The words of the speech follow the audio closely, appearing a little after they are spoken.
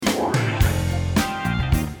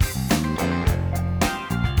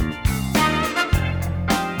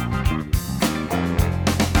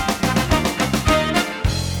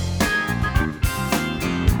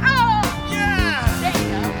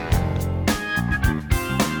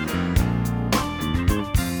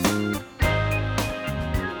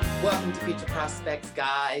prospects,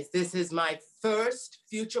 guys. This is my first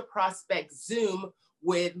Future Prospect Zoom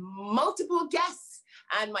with multiple guests.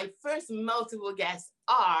 And my first multiple guests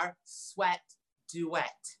are Sweat Duet.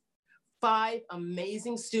 5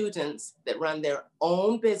 amazing students that run their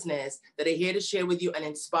own business that are here to share with you and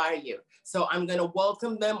inspire you. So I'm going to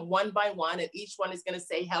welcome them one by one, and each one is going to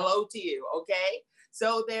say hello to you, okay?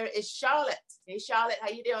 So there is Charlotte. Hey, Charlotte,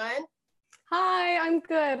 how you doing? Hi, I'm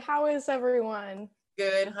good. How is everyone?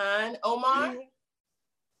 Good, hon. Omar?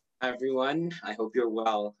 Hi, everyone. I hope you're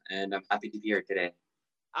well, and I'm happy to be here today.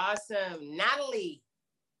 Awesome. Natalie?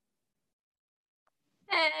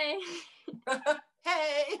 Hey.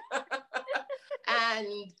 Hey. And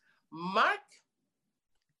Mark?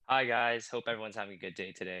 Hi, guys. Hope everyone's having a good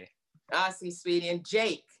day today. Awesome, sweetie. And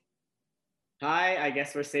Jake? Hi, I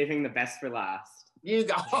guess we're saving the best for last. You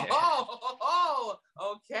go. Yeah. Oh,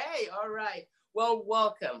 okay. All right. Well,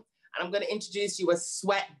 welcome. And I'm going to introduce you as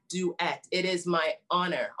Sweat Duet. It is my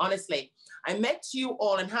honor. Honestly, I met you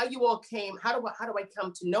all, and how you all came, how do I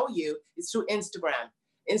come to know you is through Instagram.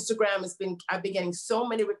 Instagram I've been getting so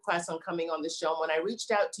many requests on coming on the show. When I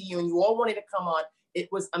reached out to you and you all wanted to come on, it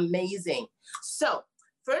was amazing. So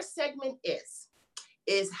first segment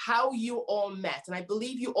is how you all met. And I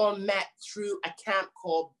believe you all met through a camp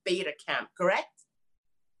called Beta Camp, correct?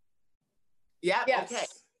 Yeah, Yes. Okay.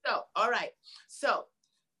 So, all right. So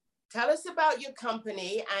tell us about your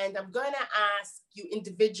company, and I'm going to ask you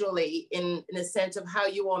individually in a sense of how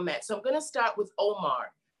you all met. So I'm going to start with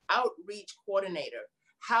Omar, Outreach Coordinator.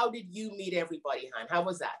 How did you meet everybody, hon? How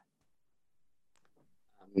was that?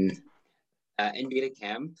 In Beta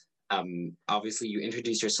Camp, obviously you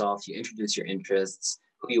introduce yourself, you introduce your interests,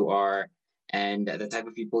 who you are, and the type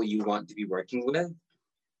of people you want to be working with.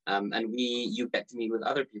 And you get to meet with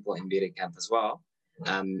other people in Beta Camp as well,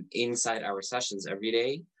 inside our sessions every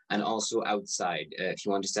day, and also outside. If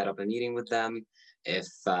you want to set up a meeting with them,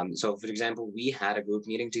 so for example, we had a group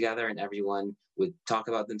meeting together and everyone would talk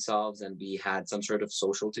about themselves, and we had some sort of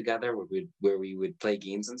social together where we would play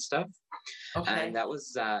games and stuff. Okay. And that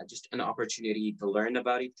was just an opportunity to learn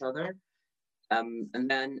about each other. And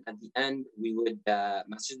then at the end, we would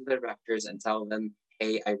message the directors and tell them,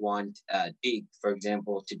 hey, I want Jake, for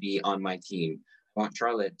example, to be on my team. I want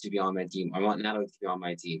Charlotte to be on my team. I want Natalie to be on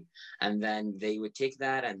my team. And then they would take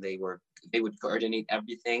that and they would coordinate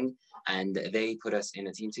everything, and they put us in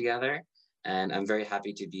a team together. And I'm very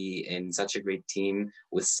happy to be in such a great team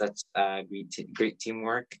with such great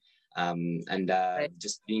teamwork, and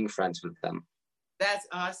just being friends with them. That's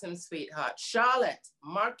awesome, sweetheart. Charlotte,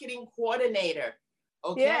 Marketing Coordinator.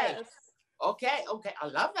 Okay. Yes. Okay. I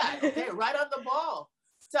love that. Okay, right on the ball.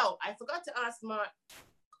 So I forgot to ask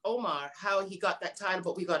Omar how he got that title,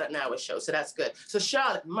 but we got it in our show, so that's good. So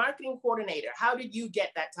Charlotte, Marketing Coordinator, how did you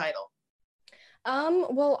get that title?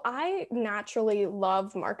 Well, I naturally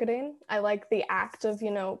love marketing. I like the act of,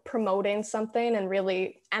 promoting something and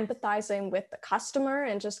really empathizing with the customer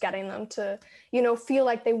and just getting them to, feel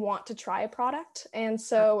like they want to try a product. And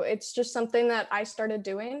so it's just something that I started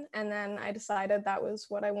doing. And then I decided that was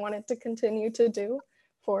what I wanted to continue to do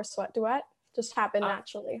for Sweat Duet. Just happened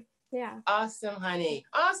naturally. Yeah. Awesome, honey.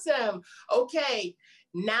 Awesome. Okay,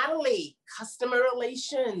 Natalie, Customer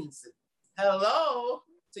Relations. Hello.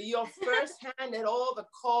 So you're firsthand at all the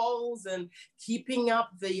calls and keeping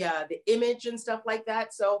up the image and stuff like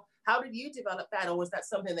that. So how did you develop that? Or was that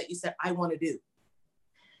something that you said, I want to do?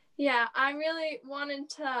 Yeah, I really wanted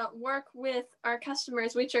to work with our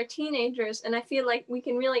customers, which are teenagers, and I feel like we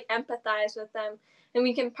can really empathize with them and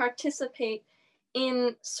we can participate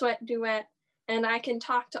in Sweat Duet, and I can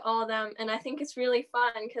talk to all of them. And I think it's really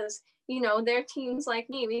fun because, they're teens like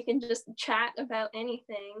me. We can just chat about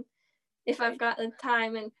anything if I've got the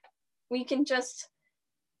time, and we can just,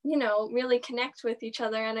 really connect with each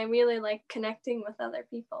other. And I really like connecting with other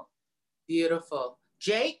people. Beautiful.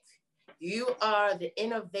 Jake, you are the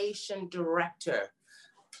Innovation Director.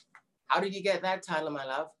 How did you get that title, my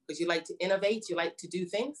love? Because you like to innovate, you like to do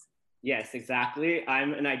things? Yes, exactly.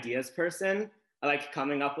 I'm an ideas person. I like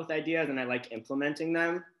coming up with ideas and I like implementing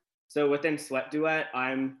them. So within Sweat Duet,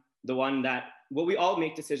 I'm the one we all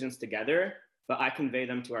make decisions together, but I convey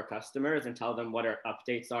them to our customers and tell them what our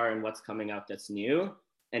updates are and what's coming out that's new.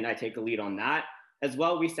 And I take a lead on that. As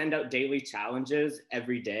well, we send out daily challenges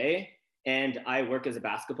every day. And I work as a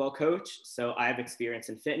basketball coach. So I have experience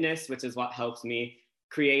in fitness, which is what helps me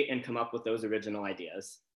create and come up with those original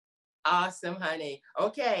ideas. Awesome, honey.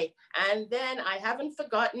 Okay. And then I haven't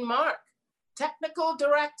forgotten Mark, Technical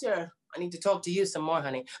Director. I need to talk to you some more,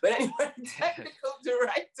 honey. But anyway, Technical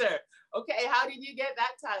Director. Okay, how did you get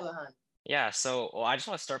that title, hon? Yeah, so well, I just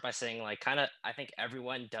want to start by saying, like, kind of, I think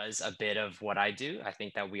everyone does a bit of what I do. I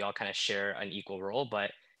think that we all kind of share an equal role,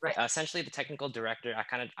 but Right. essentially, the technical director, I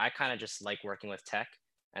kind of just like working with tech,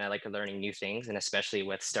 and I like learning new things, and especially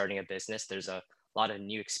with starting a business, there's a lot of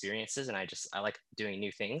new experiences, and I like doing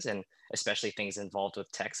new things, and especially things involved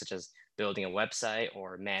with tech, such as building a website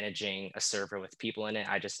or managing a server with people in it.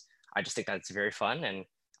 I just think that's very fun, and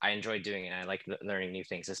I enjoy doing it. And I like learning new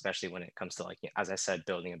things, especially when it comes to, like, as I said,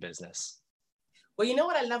 building a business. Well, you know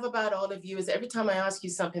what I love about all of you is every time I ask you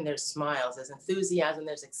something, there's smiles, there's enthusiasm,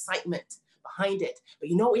 there's excitement behind it. But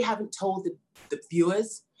you know what we haven't told the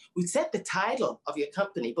viewers? We said the title of your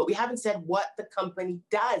company, but we haven't said what the company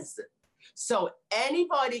does. So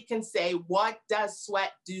anybody can say, what does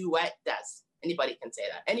Sweat Duet does? Anybody can say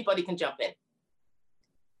that. Anybody can jump in.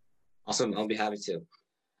 Awesome, I'll be happy to.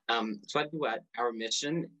 Sweat Duet, our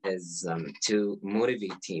mission is to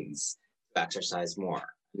motivate teams to exercise more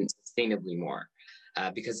and sustainably more,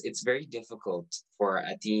 because it's very difficult for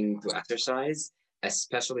a team to exercise,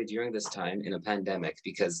 especially during this time in a pandemic,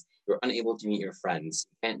 because you're unable to meet your friends,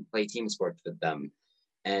 you can't play team sports with them.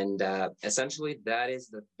 And essentially, that is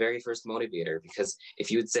the very first motivator. Because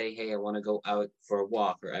if you would say, hey, I want to go out for a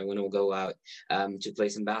walk, or I want to go out to play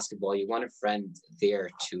some basketball, you want a friend there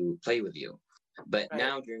to play with you. But Right.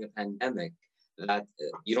 now during a pandemic, that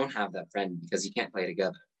you don't have that friend because you can't play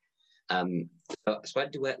together. So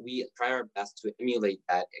Sweat Duet, we try our best to emulate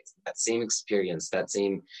that same experience, that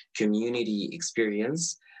same community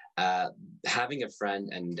experience, having a friend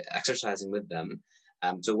and exercising with them.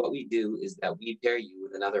 So what we do is that we pair you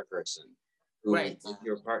with another person who Right. is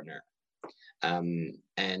your partner. Um,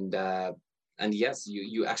 and uh, and yes,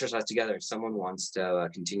 you exercise together. If someone wants to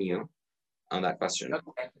continue on that question.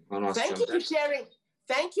 Okay. Someone wants to Thank you jump for in? sharing.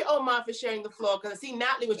 Thank you, Omar, for sharing the floor. Because I see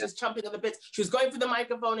Natalie was just jumping on the bits. She was going for the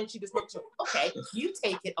microphone and she just looked. Okay, you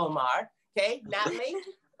take it, Omar. Okay, Natalie.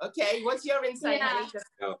 Okay, what's your insight, Yeah.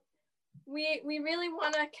 honey? We really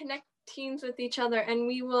want to connect teams with each other, and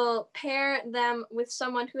we will pair them with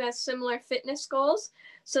someone who has similar fitness goals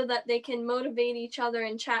so that they can motivate each other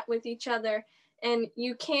and chat with each other. And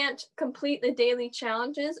you can't complete the daily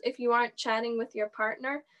challenges if you aren't chatting with your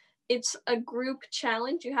partner. It's a group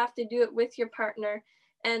challenge. You have to do it with your partner.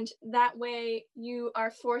 And that way you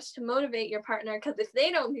are forced to motivate your partner, because if they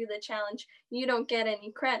don't do the challenge, you don't get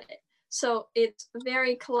any credit. So it's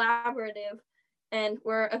very collaborative, and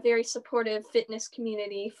we're a very supportive fitness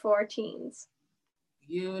community for teens.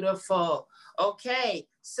 Beautiful. Okay,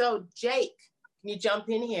 so Jake, can you jump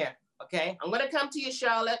in here? Okay, I'm gonna come to you,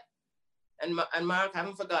 Charlotte, and Mark. I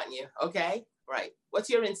haven't forgotten you. Okay, right. What's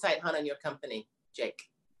your insight, hon, on your company, Jake?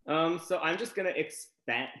 So I'm just gonna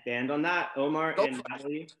expand on that. Omar Go and for it.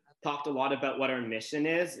 Natalie talked a lot about what our mission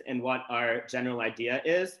is and what our general idea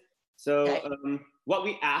is. So Okay. what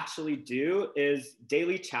we actually do is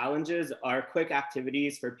daily challenges are quick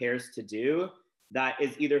activities for pairs to do that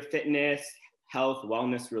is either fitness, health,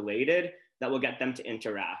 wellness related that will get them to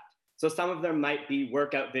interact. So some of them might be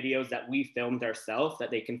workout videos that we filmed ourselves that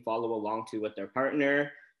they can follow along to with their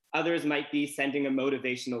partner. Others might be sending a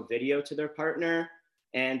motivational video to their partner.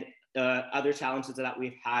 And other challenges that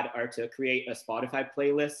we've had are to create a Spotify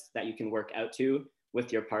playlist that you can work out to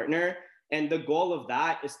with your partner. And the goal of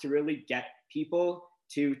that is to really get people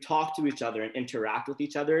to talk to each other and interact with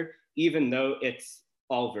each other, even though it's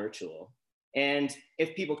all virtual. And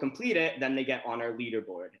if people complete it, then they get on our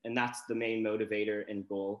leaderboard. And that's the main motivator and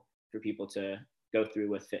goal for people to go through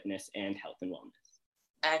with fitness and health and wellness.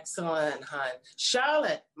 Excellent, hon.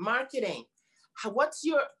 Charlotte, marketing.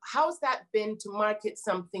 How's that been to market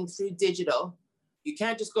something through digital? You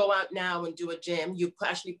can't just go out now and do a gym. You're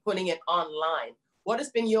actually putting it online. What has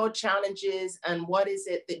been your challenges, and what is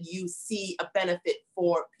it that you see a benefit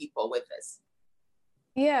for people with this?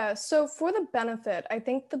 Yeah, so for the benefit, I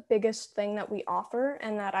think the biggest thing that we offer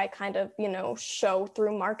and that I kind of, show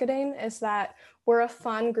through marketing is that we're a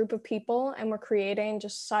fun group of people and we're creating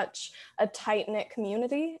just such a tight-knit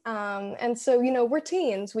community. And so, we're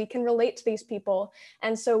teens, we can relate to these people.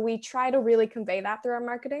 And so we try to really convey that through our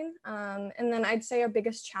marketing. And then I'd say our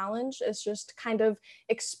biggest challenge is just kind of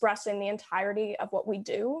expressing the entirety of what we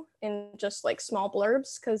do in just like small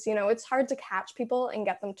blurbs, because, it's hard to catch people and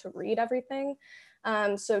get them to read everything.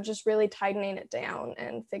 So just really tightening it down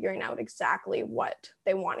and figuring out exactly what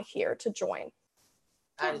they want to hear to join.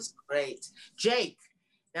 That is great. Jake,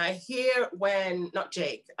 now I hear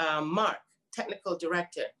Mark, technical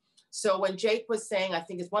director. So when Jake was saying, I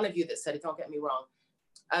think it's one of you that said it, don't get me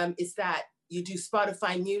wrong, is that you do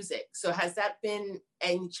Spotify music. So has that been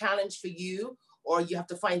any challenge for you, or you have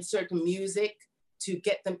to find certain music to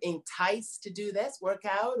get them enticed to do this,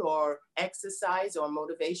 workout or exercise or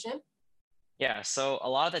motivation? Yeah, so a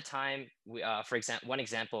lot of the time, for example, one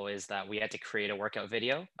example is that we had to create a workout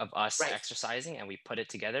video of us Right. exercising, and we put it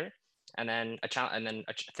together. And then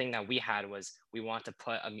thing that we had was we want to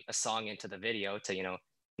put a song into the video to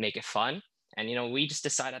make it fun. And we just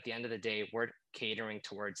decide at the end of the day we're catering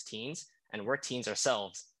towards teens, and we're teens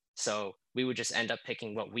ourselves. So we would just end up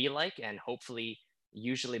picking what we like, and hopefully,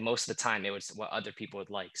 usually most of the time, it was what other people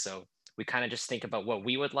would like. So we kind of just think about what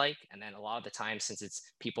we would like, and then a lot of the time, since it's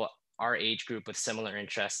people our age group with similar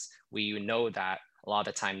interests, we know that a lot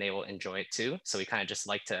of the time they will enjoy it too. So we kind of just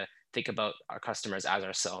like to think about our customers as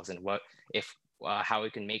ourselves, and how we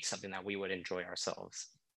can make something that we would enjoy ourselves.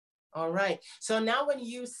 All right. So now when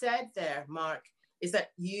you said there, Mark, is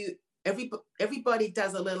that everybody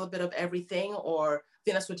does a little bit of everything, or I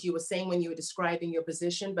think that's what you were saying when you were describing your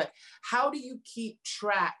position, but how do you keep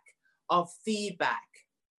track of feedback?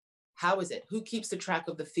 How is it? Who keeps the track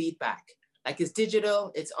of the feedback? Like, it's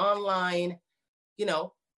digital, it's online,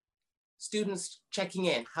 students checking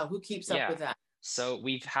in. Who keeps up with that? So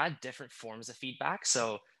we've had different forms of feedback.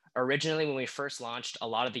 So originally, when we first launched, a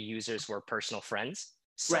lot of the users were personal friends.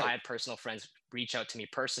 So Right. I had personal friends reach out to me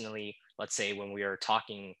personally, let's say when we were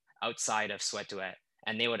talking outside of Sweat Duet,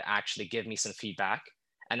 and they would actually give me some feedback.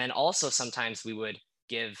 And then also sometimes we would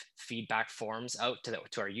give feedback forms out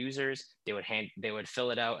to our users. They would fill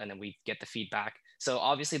it out, and then we get the feedback. So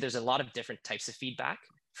obviously there's a lot of different types of feedback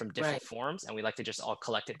from different forms, and we like to just all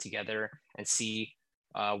collect it together and see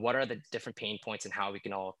what are the different pain points and how we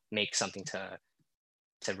can all make something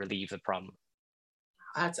to relieve the problem.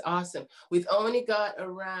 That's awesome. We've only got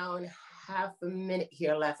around half a minute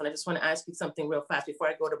here left, and I just want to ask you something real fast before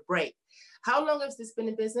I go to break. How long has this been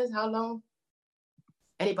in business? How long?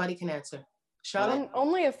 Anybody can answer. Charlotte?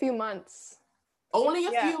 Only a few months. Only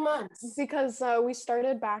a few months. Because we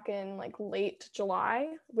started back in like late July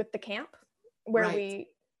with the camp, where we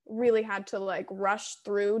really had to like rush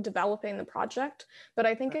through developing the project. But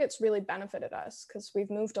I think it's really benefited us because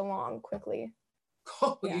we've moved along quickly.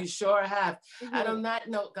 Oh, you sure have. Mm-hmm. And on that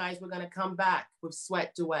note, guys, we're going to come back with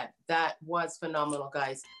Sweat Duet. That was phenomenal,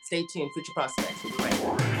 guys. Stay tuned. Future Prospects. We'll be right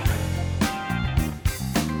back.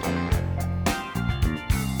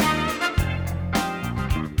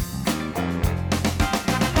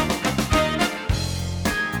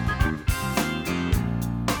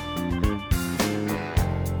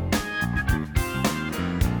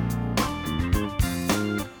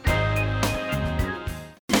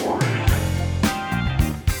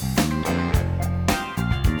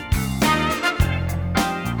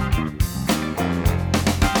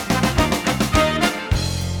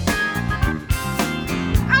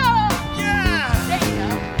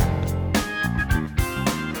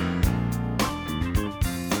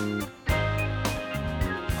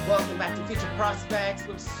 Prospects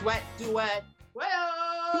with Sweat Duet.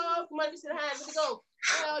 Well, come on, sit hands. Let me go.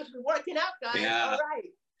 Well, you've been working out, guys. Yeah. All right.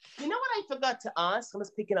 You know what I forgot to ask? I'm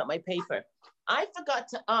just picking up my paper. I forgot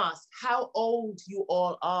to ask how old you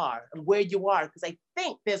all are and where you are, because I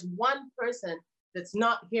think there's one person that's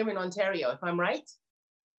not here in Ontario, if I'm right.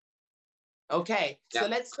 Okay, so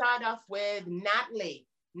let's start off with Natalie.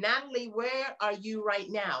 Natalie, where are you right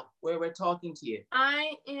now, where we're talking to you?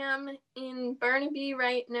 I am in Burnaby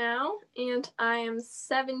right now, and I am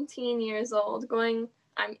 17 years old. I'm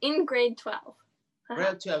in grade 12.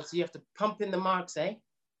 Grade 12, so you have to pump in the marks, eh?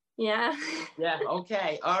 Yeah. Yeah,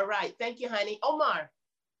 okay. All right. Thank you, honey. Omar.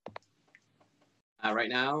 Right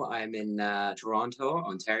now, I'm in Toronto,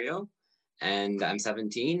 Ontario, and I'm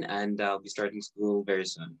 17, and I'll be starting school very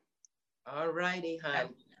soon. All righty,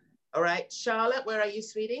 hon. All right, Charlotte, where are you,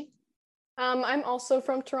 sweetie? I'm also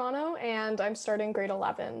from Toronto, and I'm starting grade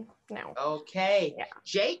 11 now. Okay. Yeah.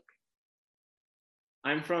 Jake?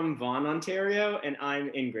 I'm from Vaughan, Ontario, and I'm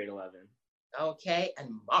in grade 11. Okay,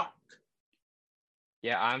 and Mark?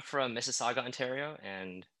 Yeah, I'm from Mississauga, Ontario,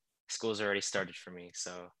 and school's already started for me,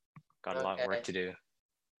 so got a lot of work to do.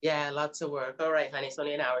 Yeah, lots of work. All right, honey, it's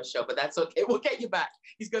only an hour show, but that's okay. We'll get you back.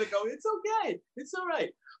 He's gonna go, it's okay. It's all right.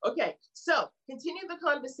 Okay, so continue the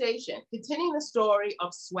conversation, continuing the story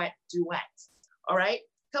of Sweat Duet. All right,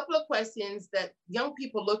 a couple of questions that young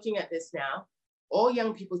people looking at this now, all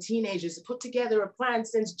young people, teenagers, put together a plan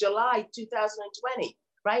since July 2020,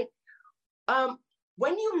 right?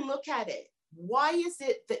 When you look at it, why is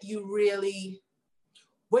it that you really,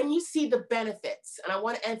 when you see the benefits, and I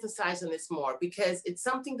want to emphasize on this more because it's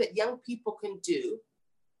something that young people can do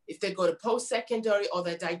if they go to post-secondary or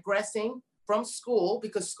they're digressing from school,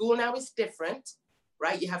 because school now is different,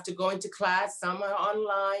 right? You have to go into class, some are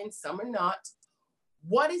online, some are not.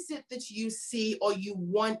 What is it that you see or you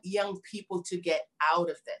want young people to get out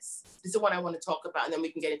of this? This is what I want to talk about, and then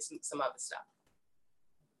we can get into some other stuff.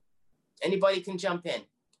 Anybody can jump in.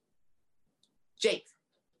 Jake.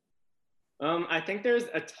 I think there's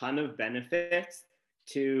a ton of benefits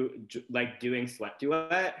to like doing Sweat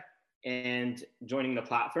Duet and joining the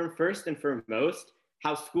platform. First and foremost,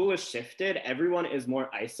 how school has shifted, everyone is more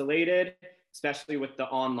isolated, especially with the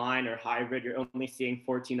online or hybrid, you're only seeing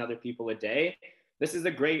 14 other people a day. This is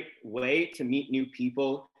a great way to meet new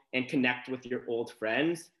people and connect with your old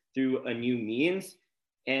friends through a new means.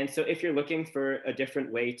 And so if you're looking for a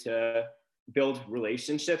different way to build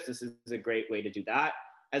relationships, this is a great way to do that.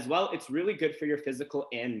 As well, it's really good for your physical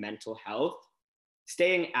and mental health.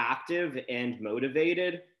 Staying active and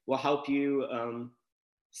motivated will help you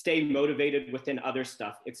stay motivated within other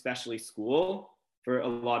stuff, especially school, for a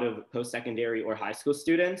lot of post-secondary or high school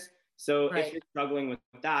students. So if you're struggling with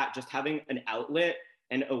that, just having an outlet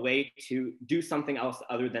and a way to do something else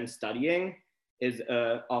other than studying is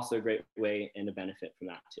also a great way and a benefit from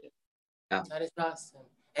that too. Yeah. That is awesome.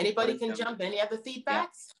 Anybody can jump. Any other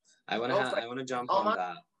feedbacks? Yeah. I want to jump on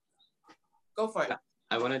that. Go for it.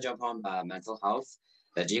 I want to jump on mental health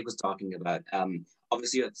that Jake was talking about.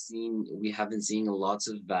 Obviously, we have been seeing lots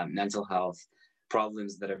of mental health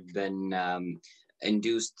problems that have been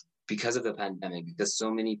induced because of the pandemic, because so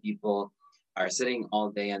many people are sitting all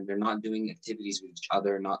day and they're not doing activities with each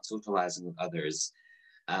other, not socializing with others.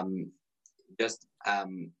 And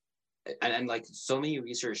like so many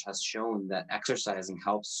research has shown that exercising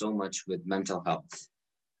helps so much with mental health.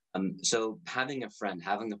 So having a friend,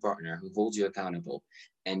 having a partner who holds you accountable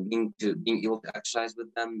and being able to exercise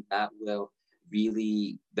with them, that will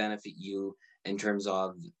really benefit you in terms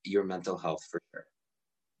of your mental health for sure.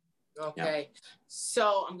 Okay,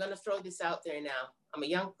 so I'm gonna throw this out there now. I'm a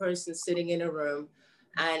young person sitting in a room,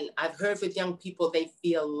 and I've heard with young people, they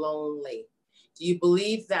feel lonely. Do you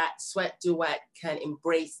believe that Sweat Duet can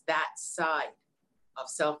embrace that side of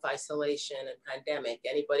self-isolation and pandemic?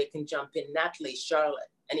 Anybody can jump in. Natalie, Charlotte,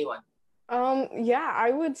 anyone? Yeah,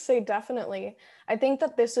 I would say definitely. I think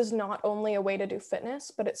that this is not only a way to do fitness,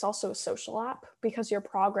 but it's also a social app because your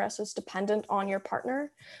progress is dependent on your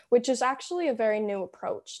partner, which is actually a very new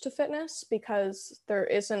approach to fitness because there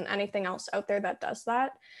isn't anything else out there that does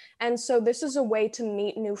that. And so this is a way to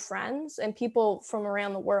meet new friends and people from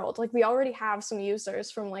around the world. Like we already have some users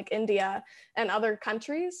from like India and other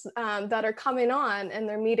countries that are coming on, and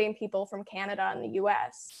they're meeting people from Canada and the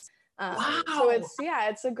US. Wow. So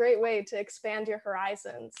it's a great way to expand your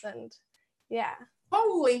horizons and yeah.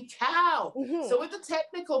 Holy cow. Mm-hmm. So with the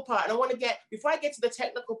technical part, before I get to the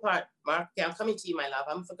technical part, Mark, I'm coming to you, my love.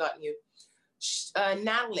 I haven't forgotten you.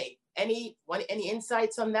 Natalie, any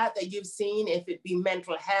insights on that you've seen, if it be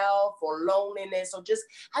mental health or loneliness or just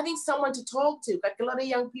having someone to talk to? Like a lot of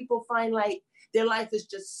young people find like their life is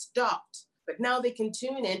just stopped, but now they can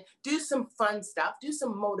tune in, do some fun stuff, do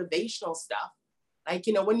some motivational stuff. Like,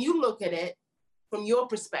 when you look at it from your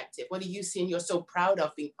perspective, what do you see and you're so proud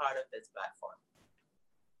of being part of this platform?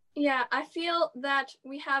 Yeah, I feel that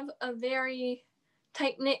we have a very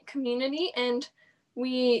tight-knit community, and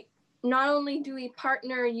we not only do we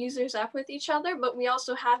partner users up with each other, but we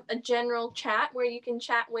also have a general chat where you can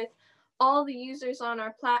chat with all the users on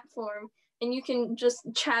our platform, and you can just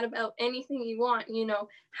chat about anything you want.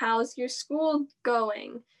 How's your school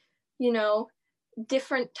going?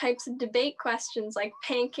 Different types of debate questions like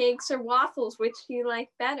pancakes or waffles, which do you like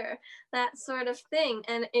better? That sort of thing.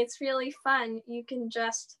 And it's really fun. You can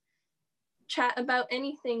just chat about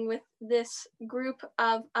anything with this group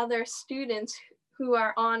of other students who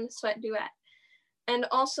are on Sweat Duet. And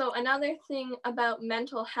also another thing about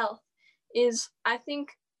mental health is I think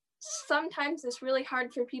sometimes it's really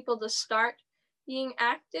hard for people to start being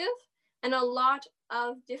active, and a lot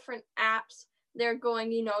of different apps, they're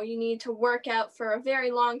going, you need to work out for a very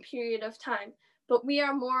long period of time. But we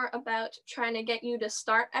are more about trying to get you to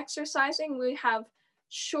start exercising. We have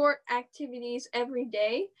short activities every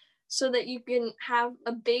day so that you can have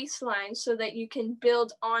a baseline so that you can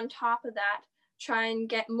build on top of that, try and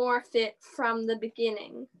get more fit from the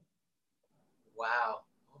beginning. Wow.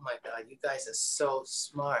 Oh my God, you guys are so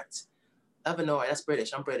smart. Lavanora, that's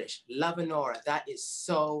British. I'm British. Lavanora, that is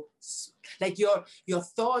so, like your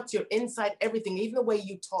thoughts, your insight, everything, even the way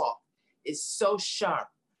you talk is so sharp,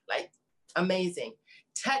 like amazing.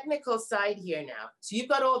 Technical side here now. So you've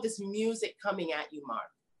got all this music coming at you, Mark,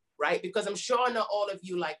 right? Because I'm sure not all of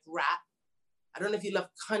you like rap. I don't know if you love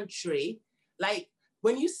country. Like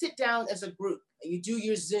when you sit down as a group and you do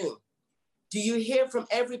your Zoom, do you hear from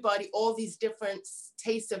everybody all these different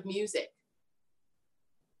tastes of music?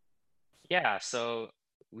 Yeah, so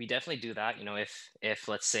we definitely do that. If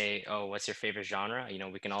let's say, oh, what's your favorite genre?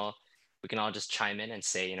 We can all just chime in and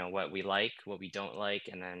say, what we like, what we don't like,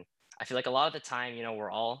 and then I feel like a lot of the time, we're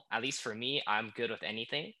all, at least for me, I'm good with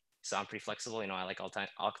anything. So I'm pretty flexible. I like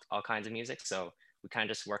all kinds of music. So we kind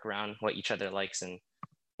of just work around what each other likes and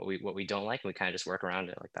what we don't like. And we kind of just work around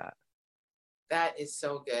it like that. That is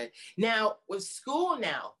so good. Now, with school, and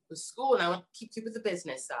I want to keep with the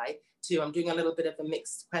business side too. I'm doing a little bit of a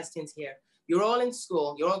mixed questions here. You're all in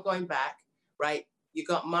school. You're all going back, right? You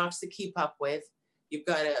got marks to keep up with. You've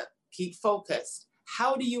got to keep focused.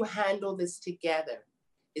 How do you handle this together?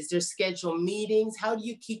 Is there scheduled meetings? How do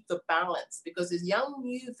you keep the balance? Because there's young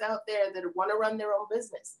youth out there that want to run their own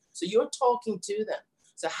business. So you're talking to them.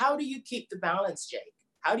 So how do you keep the balance, Jake?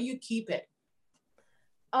 How do you keep it?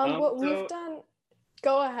 What we've done,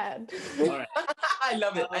 go ahead. All right. I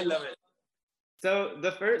love it. So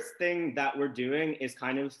the first thing that we're doing is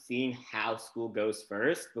kind of seeing how school goes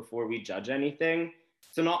first before we judge anything.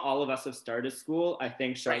 So not all of us have started school. I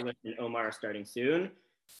think Charlotte and Omar are starting soon.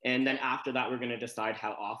 And then after that, we're going to decide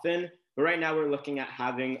how often. But right now we're looking at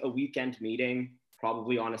having a weekend meeting,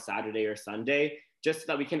 probably on a Saturday or Sunday, just so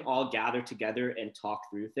that we can all gather together and talk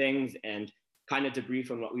through things and kind of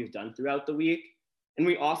debrief on what we've done throughout the week. And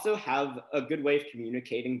we also have a good way of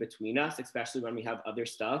communicating between us, especially when we have other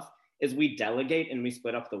stuff, is we delegate and we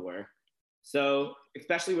split up the work. So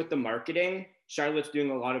especially with the marketing, Charlotte's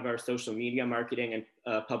doing a lot of our social media marketing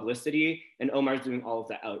and publicity, and Omar's doing all of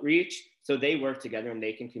the outreach. So they work together and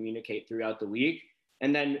they can communicate throughout the week.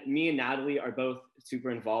 And then me and Natalie are both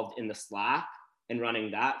super involved in the Slack and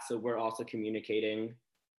running that. So we're also communicating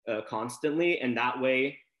constantly. And that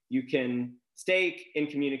way you can stay in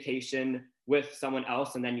communication with someone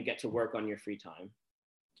else, and then you get to work on your free time.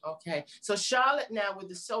 Okay. So Charlotte, now with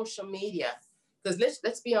the social media, because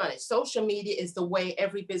let's be honest, social media is the way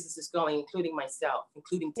every business is going, including myself,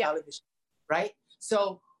 including television, right?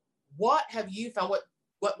 So what have you found?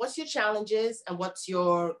 What's your challenges and what's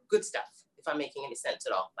your good stuff, if I'm making any sense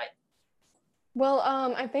at all? Well,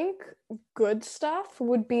 I think good stuff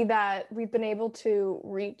would be that we've been able to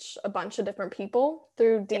reach a bunch of different people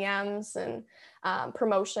through DMs and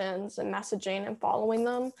promotions and messaging and following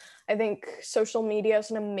them. I think social media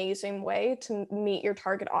is an amazing way to meet your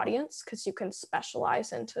target audience because you can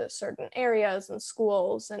specialize into certain areas and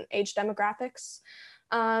schools and age demographics.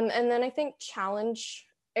 And then I think challenge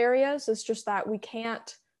areas is just that we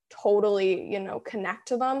can't totally, connect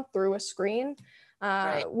to them through a screen.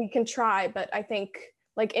 We can try, but I think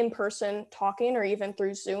like in person talking or even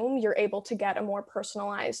through Zoom, you're able to get a more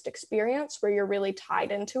personalized experience where you're really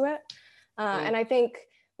tied into it. And I think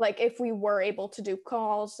like if we were able to do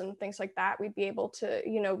calls and things like that, we'd be able to,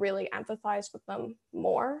 really empathize with them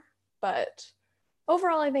more. But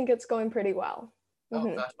overall, I think it's going pretty well.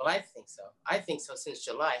 Oh gosh, well, I think so. I think so since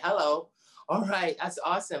July. Hello. All right, that's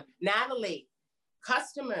awesome. Natalie,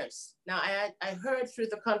 customers. Now, I heard through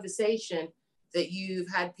the conversation that you've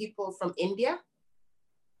had people from India?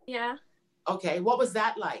 Yeah. Okay, what was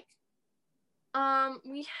that like?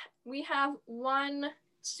 We have one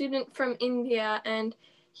student from India, and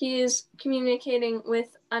he is communicating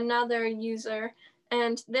with another user,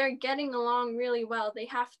 and they're getting along really well. They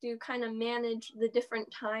have to kind of manage the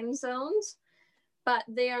different time zones, but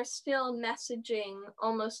they are still messaging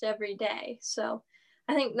almost every day. So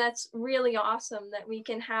I think that's really awesome that we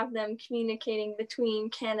can have them communicating between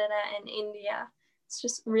Canada and India. It's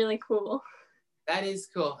just really cool. That is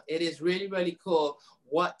cool. It is really, really cool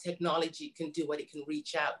what technology can do, what it can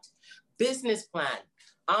reach out. Business plan.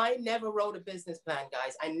 I never wrote a business plan,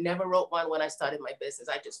 guys. I never wrote one when I started my business.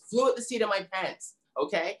 I just flew at the seat of my pants,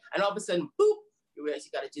 okay? And all of a sudden, boop, you realize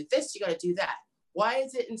you got to do this, you got to do that. Why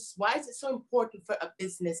is it so important for a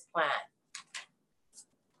business plan?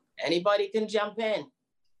 Anybody can jump in.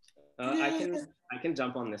 I can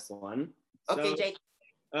jump on this one. Okay, so, Jake.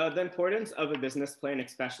 The importance of a business plan,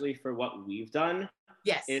 especially for what we've done,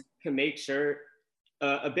 is to make sure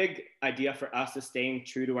a big idea for us is staying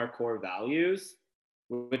true to our core values,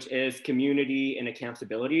 which is community and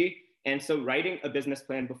accountability. And so writing a business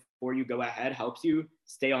plan before you go ahead helps you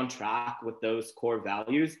stay on track with those core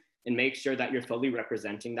values and make sure that you're fully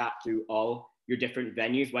representing that through all your different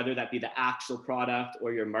venues, whether that be the actual product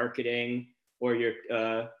or your marketing or your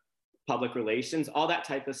public relations, all that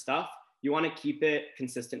type of stuff. You want to keep it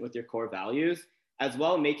consistent with your core values. As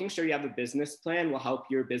well, making sure you have a business plan will help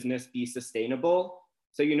your business be sustainable.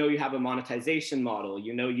 So you have a monetization model,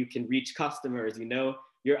 you can reach customers,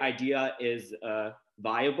 your idea is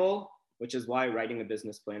viable, which is why writing a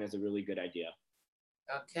business plan is a really good idea.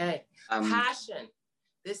 Okay. Passion.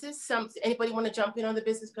 This is something, anybody want to jump in on the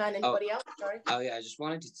business plan? Anybody else? Sorry. Oh yeah, I just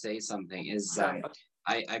wanted to say something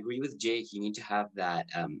I agree with Jake. You need to have that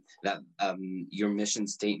your mission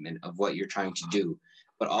statement of what you're trying to do.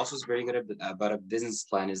 What also is very good about a business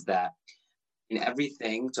plan is that in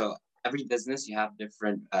everything, so every business, you have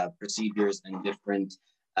different procedures and different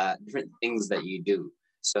things that you do.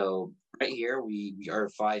 So right here, we are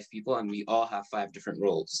 5 people and we all have 5 different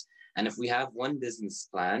roles. And if we have one business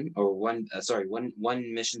plan or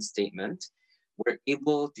one mission statement, we're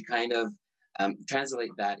able to kind of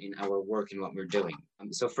translate that in our work and what we're doing.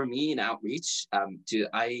 So for me in outreach,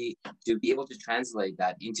 to be able to translate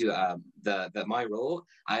that into my role,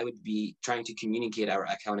 I would be trying to communicate our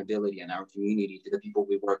accountability and our community to the people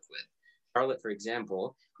we work with. Charlotte, for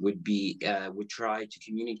example, would try to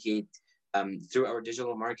communicate through our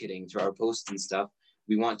digital marketing, through our posts and stuff.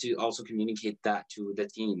 We want to also communicate that to the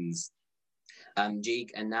teams.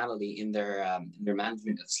 Jake and Natalie in their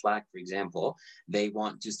management of Slack, for example, they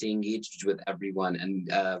want to stay engaged with everyone and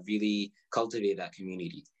really cultivate that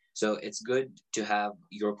community. So it's good to have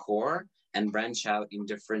your core and branch out in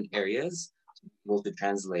different areas to be able to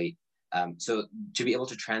translate. So to be able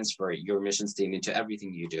to transfer your mission statement to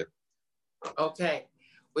everything you do. Okay,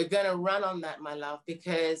 we're gonna run on that, my love,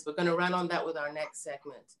 because we're gonna run on that with our next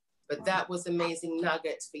segment. But that was amazing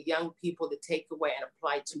nuggets for young people to take away and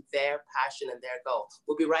apply to their passion and their goal.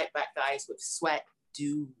 We'll be right back, guys, with Sweat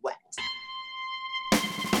Duet.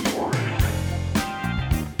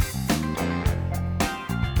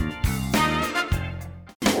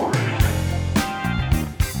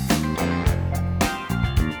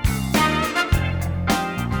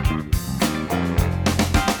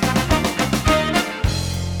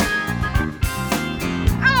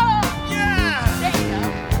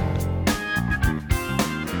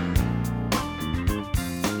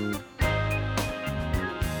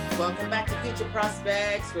 Welcome back to Future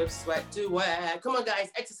Prospects with Sweat Duet. Come on, guys,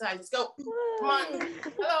 exercise. Let's go. Come on.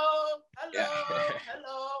 Hello.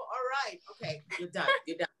 All right. Okay, you're done.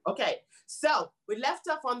 Okay, so we left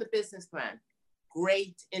off on the business plan.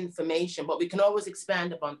 Great information, but we can always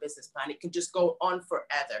expand upon business plan. It can just go on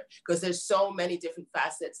forever because there's so many different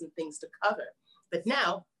facets and things to cover. But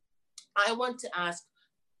now, I want to ask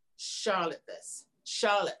Charlotte this.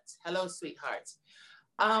 Charlotte, hello, sweetheart.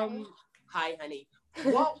 Hi, honey.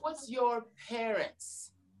 What was your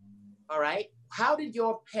parents? All right. How did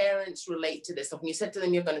your parents relate to this? So when you said to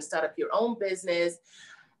them, you're going to start up your own business,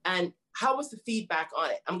 and how was the feedback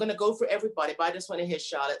on it? I'm going to go for everybody, but I just want to hear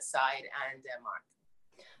Charlotte's side and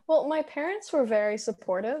Mark. Well, my parents were very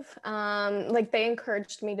supportive. They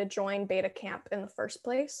encouraged me to join Beta Camp in the first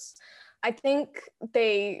place. I think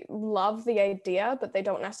they love the idea, but they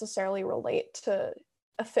don't necessarily relate to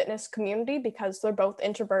a fitness community because they're both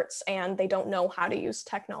introverts and they don't know how to use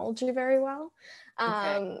technology very well.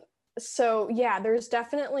 Okay. So yeah, there's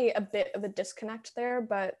definitely a bit of a disconnect there,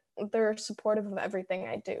 but they're supportive of everything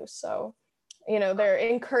I do. So, they're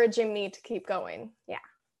encouraging me to keep going. Yeah.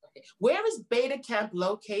 Okay. Where is Beta Camp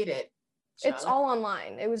located, Charlotte? It's all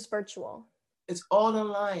online. It was virtual. It's all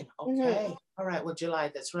online. Okay. Mm-hmm. All right. Well,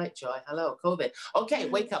 July, that's right, Joy. Hello, COVID. Okay,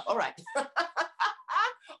 wake up. All right.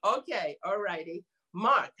 Okay. All righty.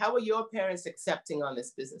 Mark, how were your parents accepting on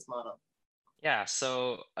this business model? Yeah,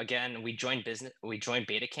 so again, we joined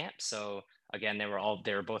Beta Camp. So again, they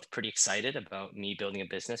were both pretty excited about me building a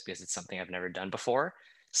business because it's something I've never done before.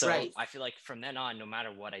 So right. I feel like from then on, no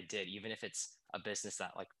matter what I did, even if it's a business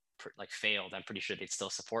that failed, I'm pretty sure they'd still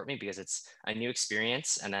support me because it's a new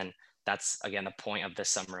experience. And then that's again the point of this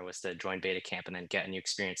summer was to join Beta Camp and then get a new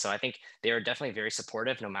experience. So I think they are definitely very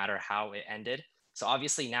supportive no matter how it ended. So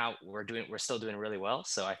obviously now we're still doing really well.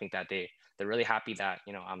 So I think that they're really happy that,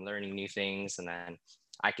 I'm learning new things and then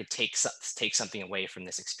I could take something away from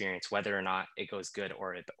this experience, whether or not it goes good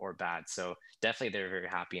or bad. So definitely they're very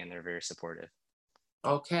happy and they're very supportive.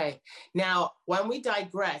 Okay. Now, when we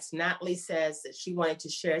digress, Natalie says that she wanted to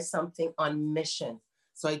share something on mission.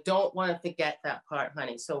 So I don't want to forget that part,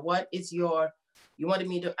 honey. So what is you wanted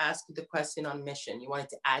me to ask you the question on mission. You wanted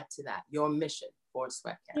to add to that, your mission for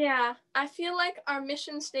Sweat Camp. Yeah, I feel like our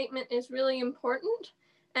mission statement is really important.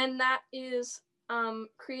 And that is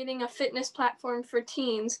creating a fitness platform for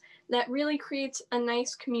teens that really creates a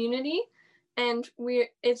nice community. And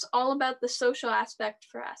it's all about the social aspect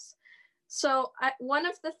for us. So one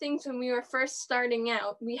of the things when we were first starting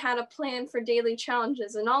out, we had a plan for daily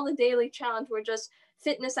challenges, and all the daily challenges were just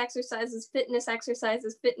fitness exercises, fitness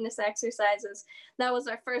exercises, fitness exercises. That was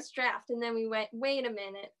our first draft. And then we went, wait a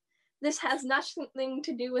minute, this has nothing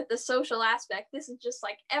to do with the social aspect. This is just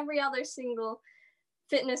like every other single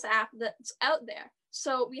fitness app that's out there.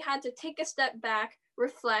 So we had to take a step back,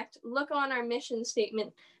 reflect, look on our mission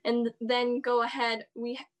statement, and then go ahead.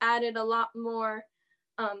 We added a lot more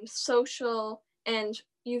social, and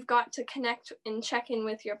you've got to connect and check in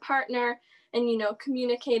with your partner and,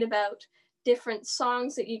 communicate about different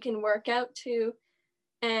songs that you can work out to.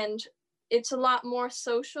 And it's a lot more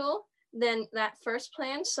social than that first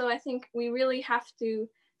plan. So I think we really have to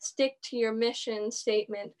stick to your mission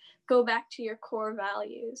statement, go back to your core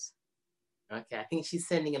values. Okay, I think she's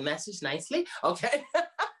sending a message nicely. Okay.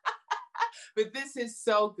 But this is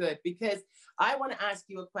so good because I want to ask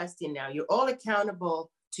you a question now. You're all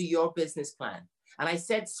accountable to your business plan. And I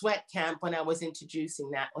said Sweat Camp when I was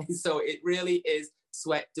introducing Natalie. So it really is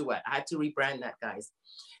Sweat Duet. I had to rebrand that, guys.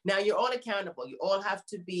 Now you're all accountable. You all have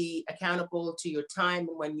to be accountable to your time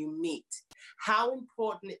when you meet. How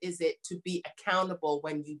important is it to be accountable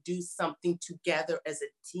when you do something together as a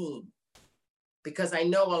team? Because I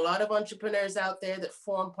know a lot of entrepreneurs out there that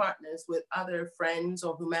form partners with other friends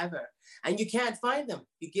or whomever, and you can't find them.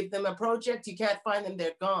 You give them a project, you can't find them,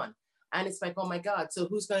 they're gone. And it's like, oh my God, so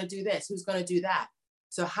who's going to do this? Who's going to do that?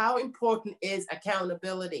 So how important is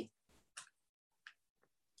accountability?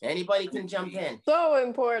 Anybody can jump in. So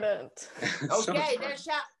important. Okay,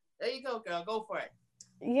 there you go, girl. Go for it.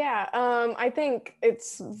 Yeah, I think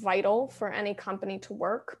it's vital for any company to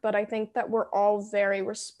work, but I think that we're all very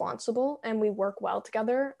responsible and we work well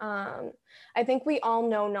together. I think we all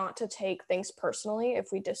know not to take things personally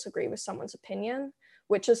if we disagree with someone's opinion,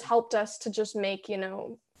 which has helped us to just make,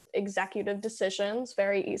 executive decisions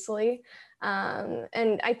very easily.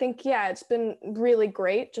 And I think, yeah, it's been really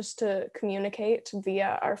great just to communicate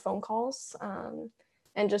via our phone calls.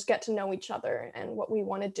 And just get to know each other and what we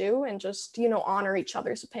want to do and just, honor each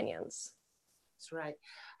other's opinions. That's right.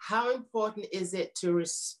 How important is it to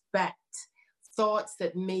respect thoughts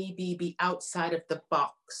that maybe be outside of the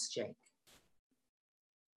box, Jake?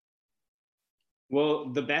 Well,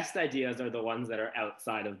 the best ideas are the ones that are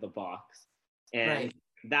outside of the box. And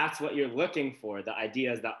that's what you're looking for, the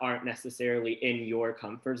ideas that aren't necessarily in your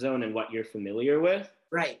comfort zone and what you're familiar with.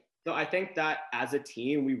 Right. So I think that as a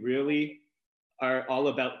team, we really are all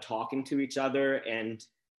about talking to each other, and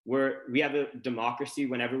we have a democracy.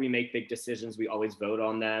 Whenever we make big decisions, we always vote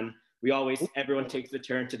on them. Everyone takes the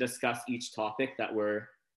turn to discuss each topic that we're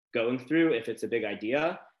going through if it's a big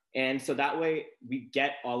idea. And so that way we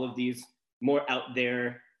get all of these more out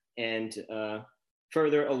there and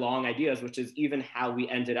further along ideas, which is even how we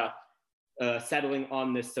ended up settling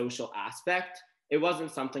on this social aspect. It wasn't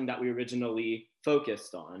something that we originally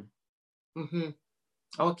focused on. Mm-hmm.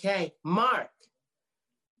 Okay, Mark.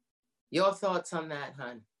 Your thoughts on that,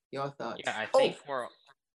 hon? Your thoughts? Yeah, I think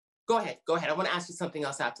Go ahead. I want to ask you something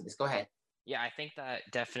else after this. Go ahead. Yeah, I think that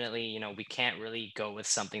definitely, we can't really go with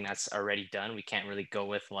something that's already done. We can't really go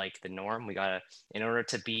with like the norm. We gotta, in order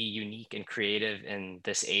to be unique and creative in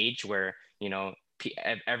this age where,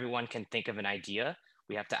 everyone can think of an idea,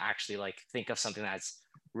 we have to actually like think of something that's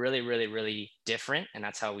really, really, really different. And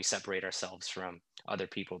that's how we separate ourselves from other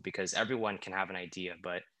people, because everyone can have an idea,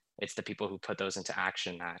 but it's the people who put those into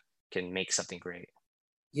action that can make something great.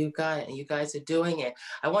 You guys are doing it.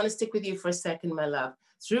 I want to stick with you for a second, my love.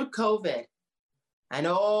 Through COVID and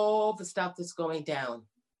all the stuff that's going down,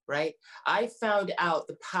 right? I found out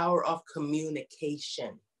the power of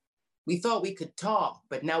communication. We thought we could talk,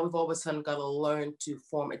 but now we've all of a sudden got to learn to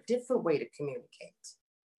form a different way to communicate.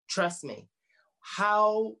 Trust me.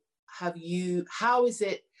 How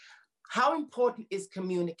important is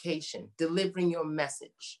communication, delivering your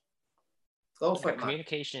message? Go for it, Mark.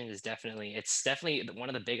 Communication is definitely one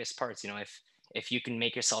of the biggest parts. If you can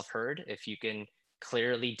make yourself heard, if you can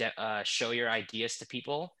clearly show your ideas to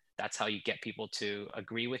people, that's how you get people to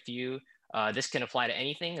agree with you. This can apply to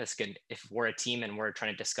anything. If we're a team and we're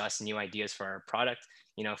trying to discuss new ideas for our product,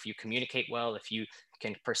 if you communicate well, if you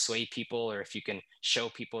can persuade people, or if you can show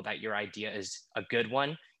people that your idea is a good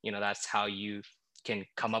one, that's how you can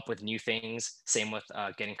come up with new things. Same with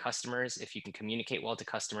getting customers. If you can communicate well to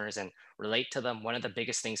customers and relate to them, one of the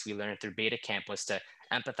biggest things we learned through Beta Camp was to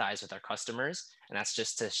empathize with our customers. And that's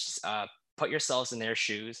just to put yourselves in their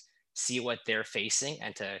shoes, see what they're facing,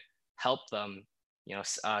 and to help them,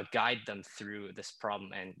 guide them through this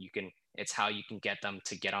problem. And it's how you can get them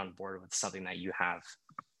to get on board with something that you have.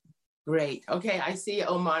 Great. Okay, I see you,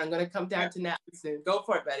 Omar. I'm going to come down to Natalie soon. Go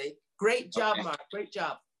for it, Betty. Great job, okay. Mark. Great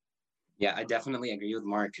job. Yeah, I definitely agree with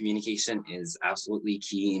Mark. Communication is absolutely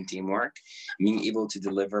key in teamwork. Being able to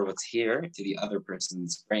deliver what's here to the other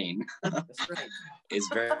person's brain That's right. is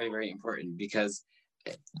very, very important, because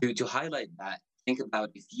to highlight that, think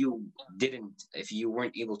about if you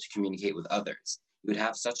weren't able to communicate with others, you would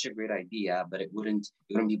have such a great idea, but you wouldn't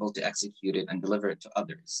be able to execute it and deliver it to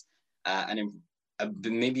others.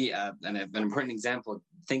 Maybe an important example,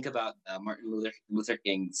 think about Martin Luther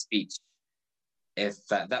King's speech. If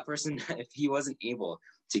that person, if he wasn't able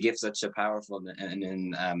to give such a powerful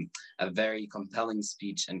and a very compelling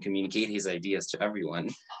speech and communicate his ideas to everyone,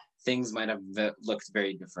 things might have looked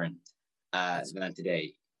very different than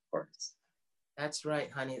today, of course. That's right,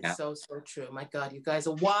 honey. It's Yeah. so true. My God, you guys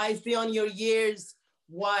are wise beyond your years.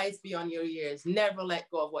 Wise beyond your years. Never let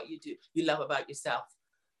go of what you love about yourself.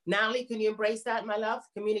 Natalie, can you embrace that, my love?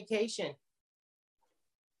 Communication.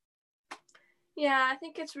 Yeah, I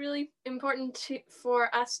think it's really important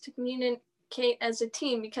for us to communicate as a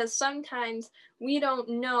team, because sometimes we don't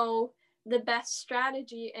know the best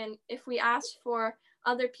strategy. And if we ask for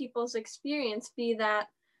other people's experience, be that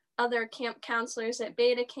other camp counselors at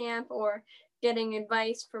Beta Camp or getting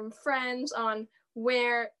advice from friends on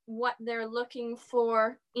what they're looking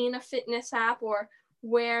for in a fitness app, or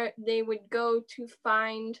where they would go to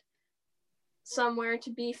find somewhere to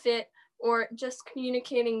be fit, or just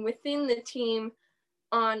communicating within the team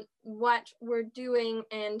on what we're doing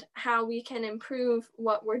and how we can improve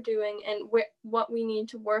what we're doing and what we need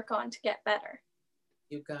to work on to get better.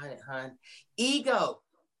 You got it, hon. Ego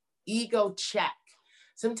check.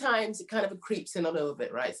 Sometimes it kind of creeps in a little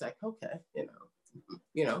bit, right? It's like, okay,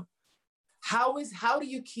 you know. How do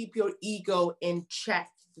you keep your ego in check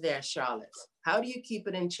there, Charlotte? How do you keep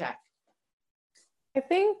it in check? I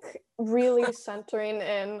think really centering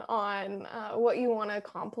in on what you want to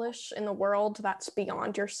accomplish in the world that's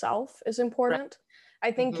beyond yourself is important. Right.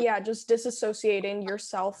 I think, just disassociating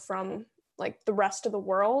yourself from like the rest of the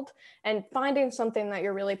world and finding something that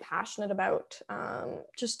you're really passionate about,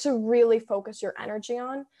 just to really focus your energy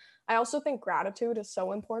on. I also think gratitude is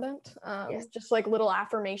so important. Yes. Just like little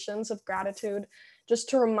affirmations of gratitude, just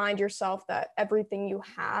to remind yourself that everything you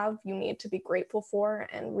have, you need to be grateful for,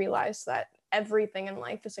 and realize that everything in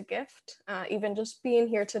life is a gift. Even just being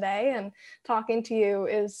here today and talking to you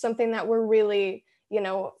is something that we're really,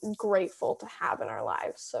 grateful to have in our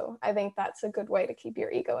lives. So I think that's a good way to keep your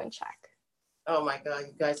ego in check. Oh my God,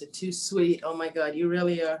 you guys are too sweet. Oh my God, you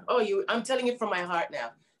really are. I'm telling you from my heart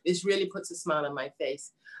now. This really puts a smile on my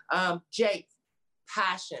face. Jake,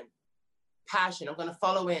 passion. I'm going to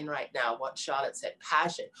follow in right now what Charlotte said,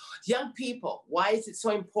 passion. Young people, why is it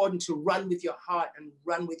so important to run with your heart and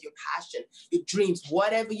run with your passion, your dreams,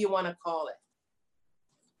 whatever you want to call it?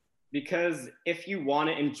 Because if you want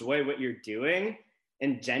to enjoy what you're doing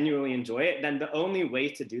and genuinely enjoy it, then the only way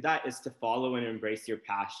to do that is to follow and embrace your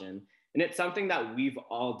passion. And it's something that we've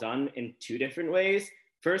all done in two different ways.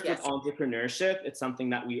 First, yes, with entrepreneurship, it's something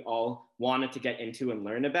that we all wanted to get into and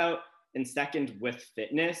learn about. And second, with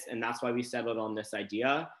fitness. And that's why we settled on this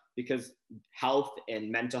idea, because health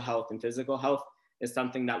and mental health and physical health is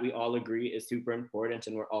something that we all agree is super important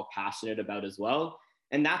and we're all passionate about as well.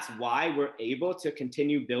 And that's why we're able to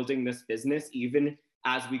continue building this business even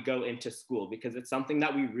as we go into school, because it's something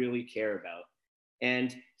that we really care about.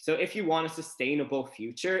 And so if you want a sustainable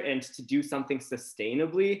future and to do something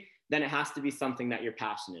sustainably, then it has to be something that you're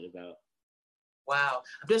passionate about. Wow.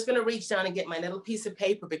 I'm just going to reach down and get my little piece of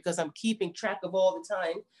paper because I'm keeping track of all the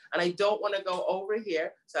time and I don't want to go over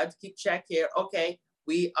here. So I have to keep track here. Okay,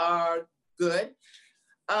 we are good.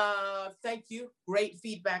 Thank you. Great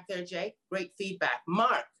feedback there, Jake. Great feedback.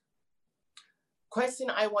 Mark, question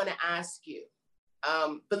I want to ask you.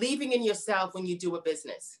 Believing in yourself when you do a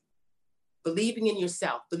business. Believing in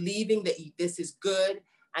yourself. Believing that this is good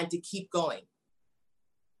and to keep going.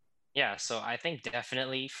 Yeah, so I think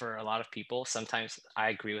definitely for a lot of people, sometimes I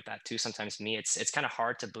agree with that too. Sometimes me, it's kind of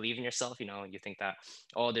hard to believe in yourself. You think that,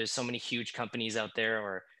 there's so many huge companies out there,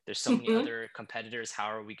 or there's so many other competitors. How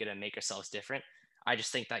are we going to make ourselves different? I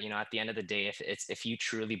just think that, at the end of the day, if you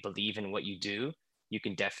truly believe in what you do, you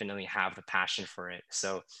can definitely have the passion for it.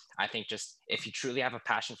 So I think just if you truly have a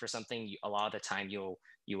passion for something, a lot of the time you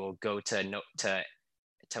will go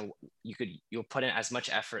you'll put in as much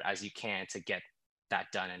effort as you can to get that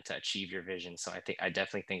done and to achieve your vision. So I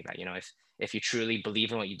definitely think that, if you truly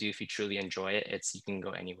believe in what you do, if you truly enjoy it, you can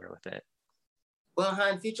go anywhere with it. Well,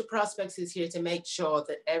 Han, Future Prospects is here to make sure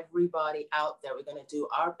that everybody out there, we're going to do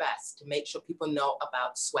our best to make sure people know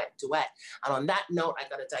about Sweat Duet. And on that note, I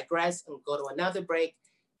got to digress and go to another break.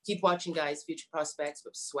 Keep watching, guys. Future Prospects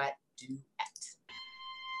with Sweat Duet.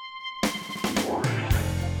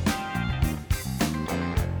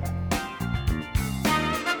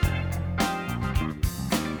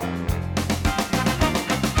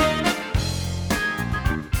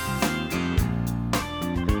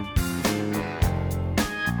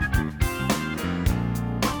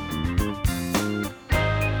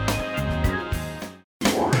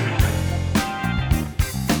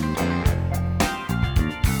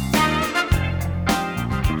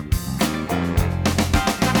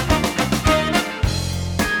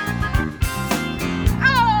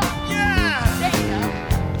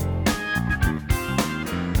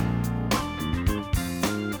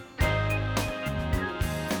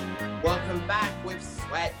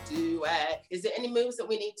 moves that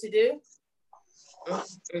we need to do?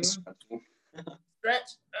 Stretch.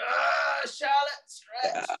 Charlotte,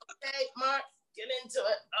 stretch. Okay, Mark, get into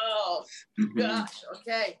it. Oh, gosh.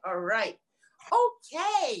 Okay, all right.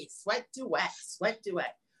 Okay, sweat duet, sweat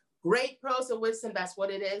duet. Great pros and wisdom, that's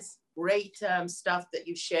what it is. Great stuff that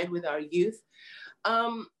you've shared with our youth.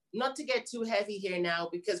 Not to get too heavy here now,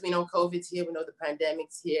 because we know COVID's here, we know the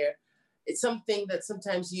pandemic's here. It's something that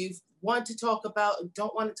sometimes you want to talk about and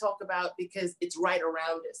don't want to talk about because it's right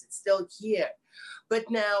around us. It's still here.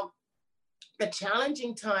 But now, the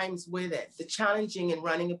challenging times with it, the challenging in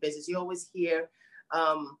running a business, you always hear,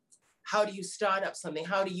 how do you start up something?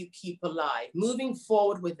 How do you keep alive? Moving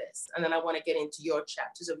forward with this, and then I want to get into your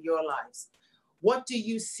chapters of your lives. What do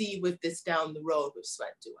you see with this down the road with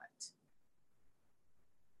Sweat Duet?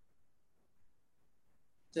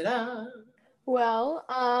 Ta-da! Well,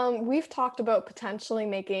 we've talked about potentially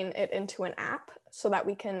making it into an app so that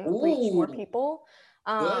we can reach more people.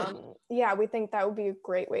 Yeah, we think that would be a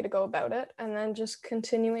great way to go about it, and then just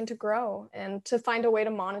continuing to grow and to find a way to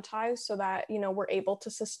monetize so that, you know, we're able to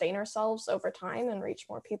sustain ourselves over time and reach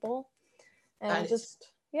more people, and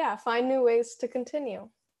find new ways to continue.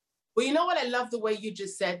 Well, you know what? I love the way you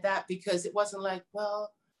just said that, because it wasn't like,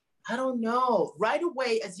 well, I don't know. Right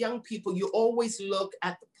away, as young people, you always look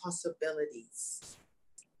at the possibilities.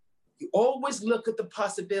 You always look at the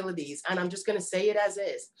possibilities, and I'm just going to say it as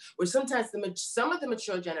is. Where sometimes some of the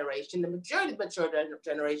mature generation, the majority of the mature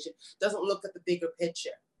generation, doesn't look at the bigger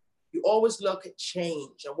picture. You always look at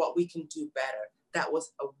change and what we can do better. That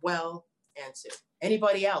was a well answered.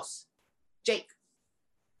 Anybody else? Jake.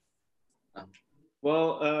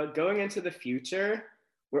 Well, going into the future,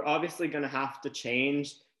 we're obviously going to have to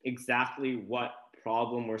change exactly what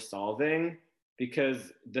problem we're solving,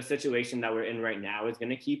 because the situation that we're in right now is going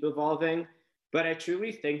to keep evolving. But I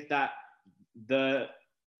truly think that the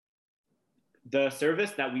service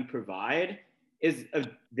that we provide is a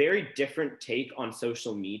very different take on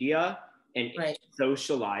social media and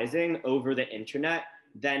socializing over the internet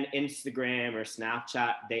than Instagram or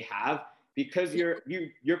Snapchat they have, because you're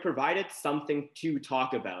provided something to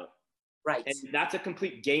talk about. Right. And that's a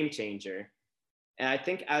complete game changer. And I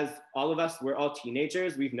think as all of us, we're all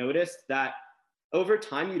teenagers, we've noticed that over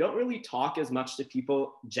time, you don't really talk as much to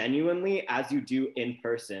people genuinely as you do in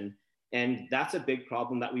person. And that's a big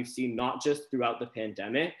problem that we've seen, not just throughout the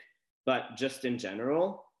pandemic, but just in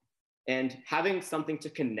general. And having something to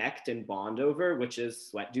connect and bond over, which is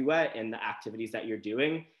Sweat Duet and the activities that you're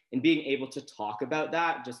doing, and being able to talk about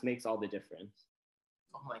that just makes all the difference.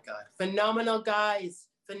 Oh my God. Phenomenal, guys.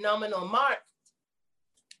 Phenomenal. Mark,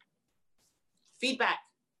 feedback.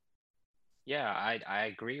 Yeah, I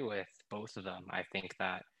agree with both of them. I think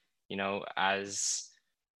that, you know, as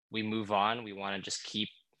we move on, we want to just keep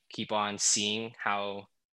on seeing how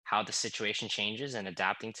the situation changes and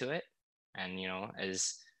adapting to it. And, you know,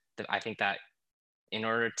 I think that in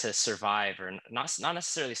order to survive, or not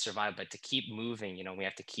necessarily survive, but to keep moving, you know, we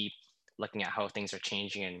have to keep looking at how things are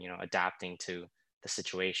changing and, you know, adapting to the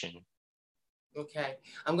situation. Okay,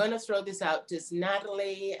 I'm going to throw this out. Does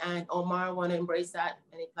Natalie and Omar want to embrace that?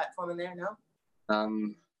 Any platform in there? No?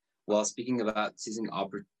 Well, speaking about seizing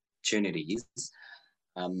opportunities,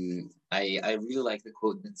 I really like the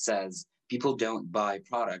quote that says, people don't buy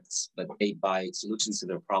products, but they buy solutions to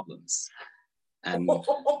their problems. Sorry.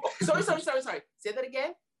 Say that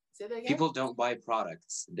again. People don't buy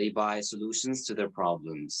products, they buy solutions to their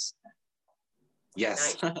problems.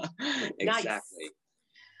 Yes, Nice. exactly.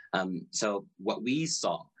 So what we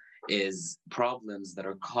saw is problems that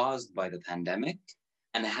are caused by the pandemic,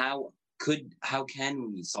 and how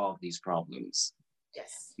can we solve these problems?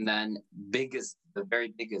 Yes. And then the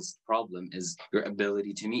very biggest problem is your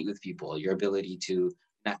ability to meet with people, your ability to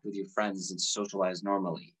connect with your friends and socialize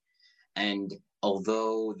normally. And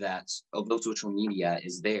although social media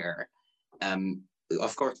is there,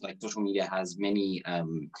 of course, like social media has many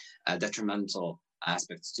detrimental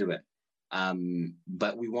aspects to it.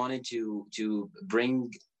 But we wanted to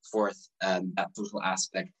bring forth that social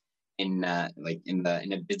aspect in a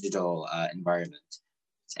digital environment,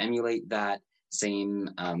 to emulate that same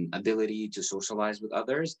ability to socialize with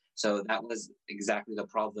others. So that was exactly the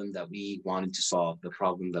problem that we wanted to solve, the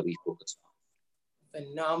problem that we focused on.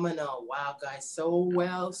 Phenomenal. Wow, guys, so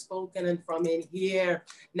well spoken and from in here.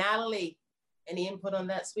 Natalie, any input on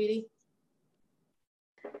that, sweetie?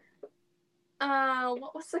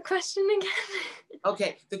 What was the question again?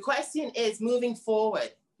 Okay, the question is moving forward.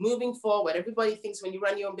 Everybody thinks when you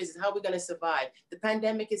run your own business, how are we going to survive? The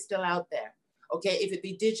pandemic is still out there. Okay, if it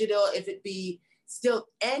be digital, if it be still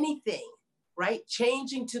anything, right?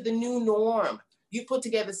 Changing to the new norm. You put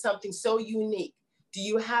together something so unique. Do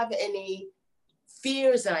you have any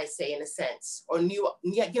fears that I say in a sense, or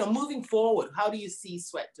moving forward, how do you see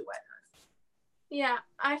Sweat Duet? Yeah,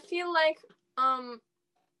 I feel like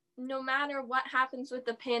no matter what happens with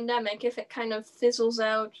the pandemic, if it kind of fizzles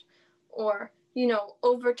out or,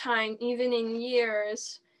 over time, even in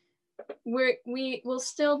years, we will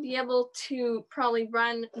still be able to probably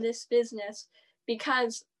run this business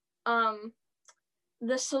because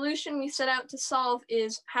the solution we set out to solve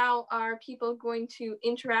is how are people going to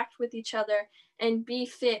interact with each other and be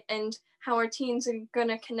fit, and how our teens are going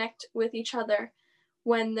to connect with each other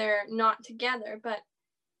when they're not together. But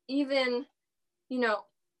even,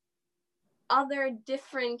 other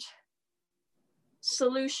different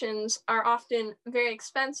solutions are often very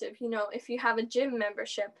expensive. If you have a gym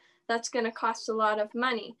membership, that's going to cost a lot of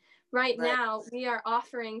money. Right now, we are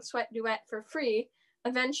offering Sweat Duet for free.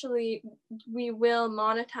 Eventually, we will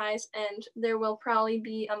monetize and there will probably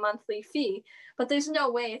be a monthly fee, but there's no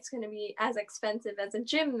way it's going to be as expensive as a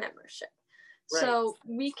gym membership. Right. So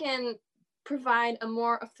we can provide a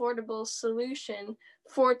more affordable solution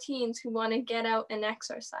for teens who want to get out and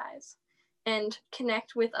exercise and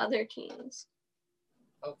connect with other teens.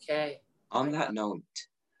 Okay. On that note,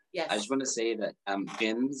 yes, I just want to say that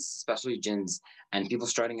gyms, especially gyms, and people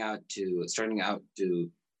starting out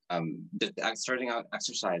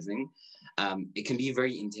exercising, it can be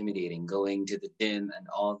very intimidating going to the gym and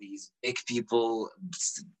all these big people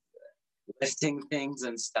lifting things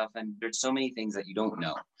and stuff, and there's so many things that you don't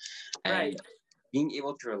know. And being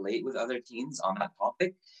able to relate with other teens on that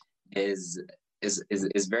topic is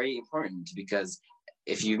very important, because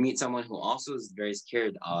if you meet someone who also is very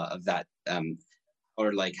scared of that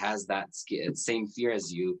or like has that same fear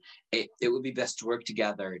as you, it would be best to work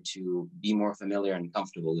together to be more familiar and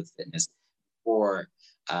comfortable with fitness before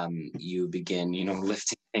you begin,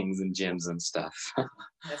 lifting things in gyms and stuff.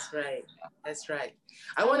 That's right. That's right.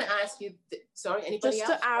 I want to ask you, sorry, anybody just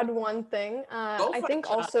else? to add one thing, I think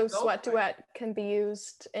also Sweat Duet can be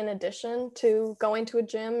used in addition to going to a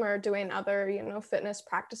gym or doing other, fitness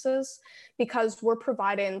practices, because we're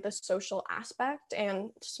providing the social aspect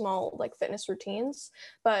and small like fitness routines,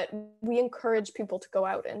 but we encourage people to go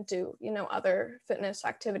out and do, other fitness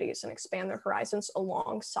activities and expand their horizons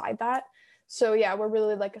alongside that. So yeah, we're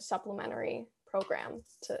really like a supplementary program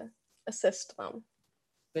to assist them.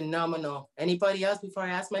 Phenomenal. Anybody else before I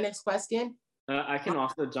ask my next question? I can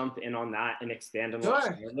also jump in on that and expand on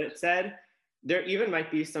what Charlotte said. There even might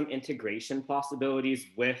be some integration possibilities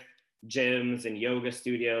with gyms and yoga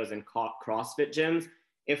studios and CrossFit gyms.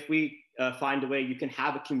 If we find a way, you can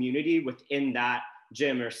have a community within that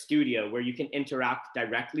gym or studio where you can interact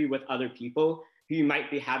directly with other people who you might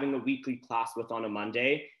be having a weekly class with on a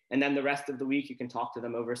Monday. And then the rest of the week, you can talk to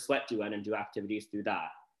them over Sweat Duet and do activities through that.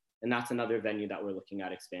 And that's another venue that we're looking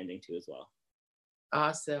at expanding to as well.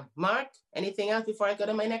 Awesome. Mark, anything else before I go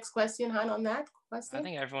to my next question, Han, on that question? I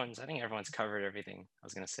think everyone's covered everything I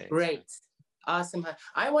was going to say. Great. Awesome.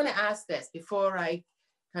 I want to ask this before I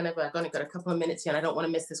I've only got a couple of minutes here and I don't want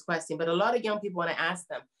to miss this question, but a lot of young people want to ask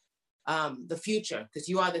them the future, because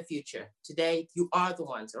you are the future. Today, you are the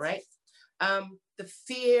ones, all right? The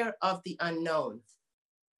fear of the unknown.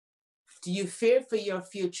 Do you fear for your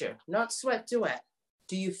future? Not Sweat Duet.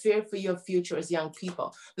 Do you fear for your future as young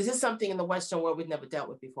people? This is something in the Western world we've never dealt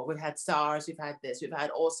with before. We've had SARS, we've had this, we've had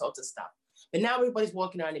all sorts of stuff. But now everybody's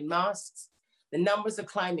walking around in masks. The numbers are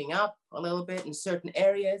climbing up a little bit in certain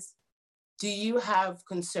areas. Do you have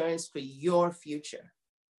concerns for your future?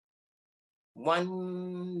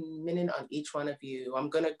 1 minute on each one of you. I'm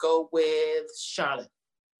gonna go with Charlotte.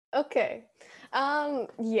 Okay.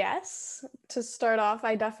 Yes, to start off,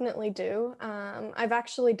 I definitely do. I've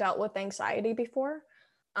actually dealt with anxiety before.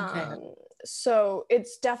 So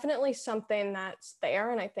it's definitely something that's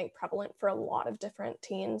there and I think prevalent for a lot of different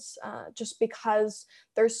teens, just because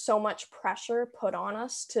there's so much pressure put on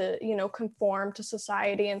us to, conform to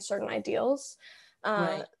society and certain ideals.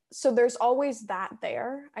 So there's always that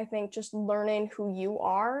there. I think just learning who you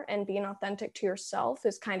are and being authentic to yourself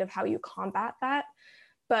is kind of how you combat that.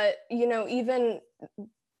 But, even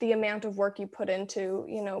the amount of work you put into,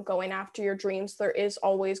 going after your dreams, there is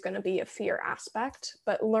always going to be a fear aspect,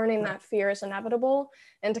 but learning that fear is inevitable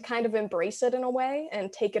and to kind of embrace it in a way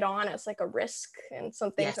and take it on as like a risk and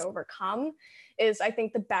something to overcome is, I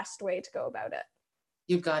think, the best way to go about it.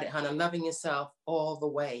 You got it, Hannah. Loving yourself all the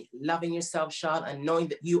way. Loving yourself, Charlotte, and knowing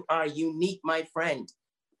that you are unique, my friend.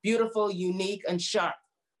 Beautiful, unique, and sharp.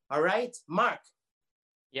 All right, Mark.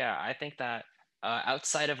 Yeah, I think that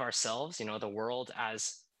outside of ourselves, the world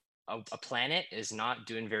as a planet is not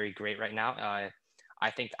doing very great right now. I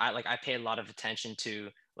think I pay a lot of attention to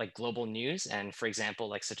like global news, and for example,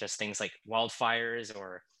 like such as things like wildfires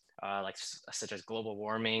or such as global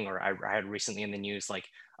warming, or I had recently in the news like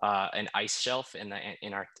an ice shelf in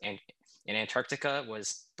Antarctica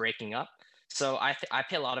was breaking up. So I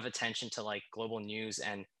pay a lot of attention to like global news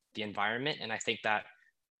and the environment, and I think that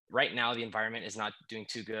right now the environment is not doing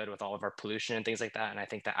too good with all of our pollution and things like that. And I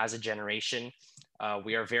think that as a generation,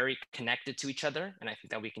 we are very connected to each other, and I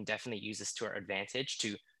think that we can definitely use this to our advantage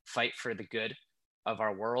to fight for the good of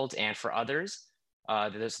our world and for others.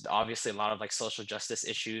 There's obviously a lot of like social justice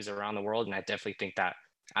issues around the world, and I definitely think that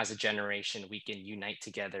as a generation we can unite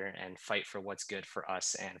together and fight for what's good for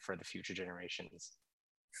us and for the future generations.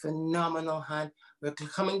 Phenomenal, Han. We're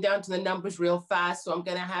coming down to the numbers real fast, so I'm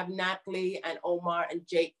gonna have Natalie and Omar and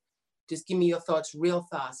Jake just give me your thoughts real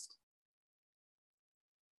fast.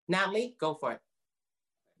 Natalie, go for it.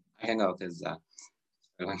 I can go because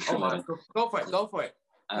Omar, go for it. Go for it.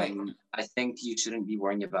 I think you shouldn't be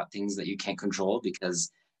worrying about things that you can't control,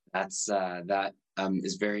 because that's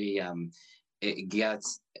is very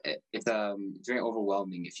it's very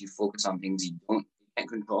overwhelming if you focus on things you can't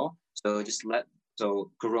control.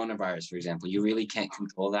 So coronavirus, for example, you really can't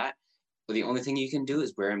control that. So the only thing you can do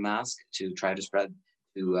is wear a mask to try to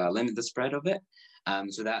limit the spread of it.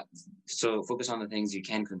 So focus on the things you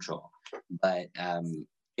can control, but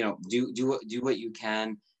do what you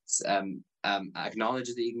can.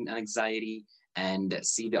 Acknowledge the anxiety and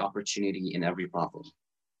see the opportunity in every problem.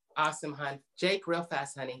 Awesome, hon. Jake, real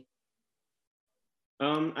fast, honey.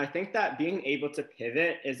 I think that being able to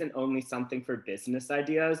pivot isn't only something for business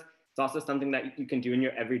ideas. It's also something that you can do in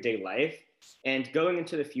your everyday life. And going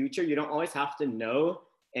into the future, you don't always have to know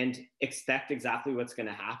and expect exactly what's going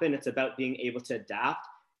to happen. It's about being able to adapt.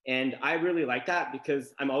 And I really like that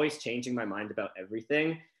because I'm always changing my mind about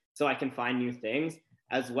everything so I can find new things.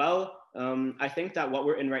 As well, I think that what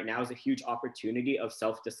we're in right now is a huge opportunity of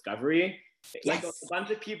self-discovery. Yes. Like a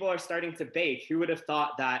bunch of people are starting to bake. Who would have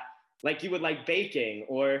thought that like you would like baking?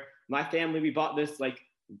 Or my family, we bought this like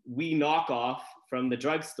Wii knockoff from the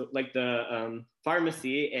drugstore, like the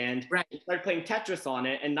pharmacy, and we started playing Tetris on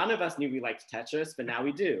it. And none of us knew we liked Tetris, but now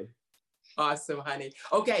we do. Awesome, honey.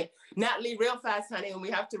 Okay, Natalie, real fast, honey, and we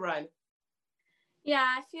have to run. Yeah,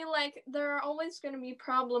 I feel like there are always going to be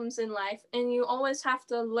problems in life, and you always have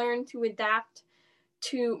to learn to adapt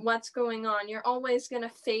to what's going on. You're always going to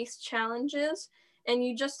face challenges, and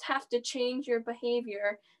you just have to change your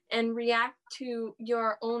behavior and react to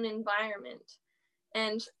your own environment.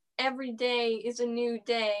 And every day is a new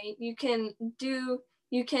day. You can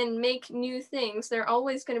make new things. There are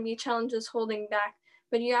always going to be challenges holding back,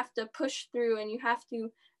 but you have to push through and you have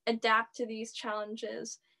to adapt to these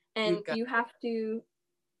challenges. And you have to,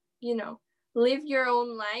 live your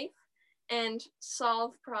own life and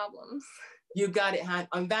solve problems. You got it, hon.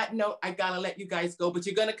 On that note, I gotta let you guys go, but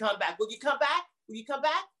you're gonna come back. Will you come back? Will you come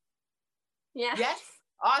back? Yeah. Yes?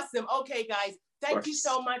 Awesome. Okay, guys. Thank you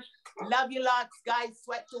so much. Love you lots, guys.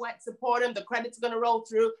 Sweat to Wet, support them. The credits are gonna roll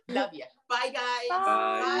through. Love you. Bye, guys.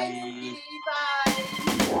 Bye.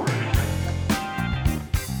 Bye. Bye.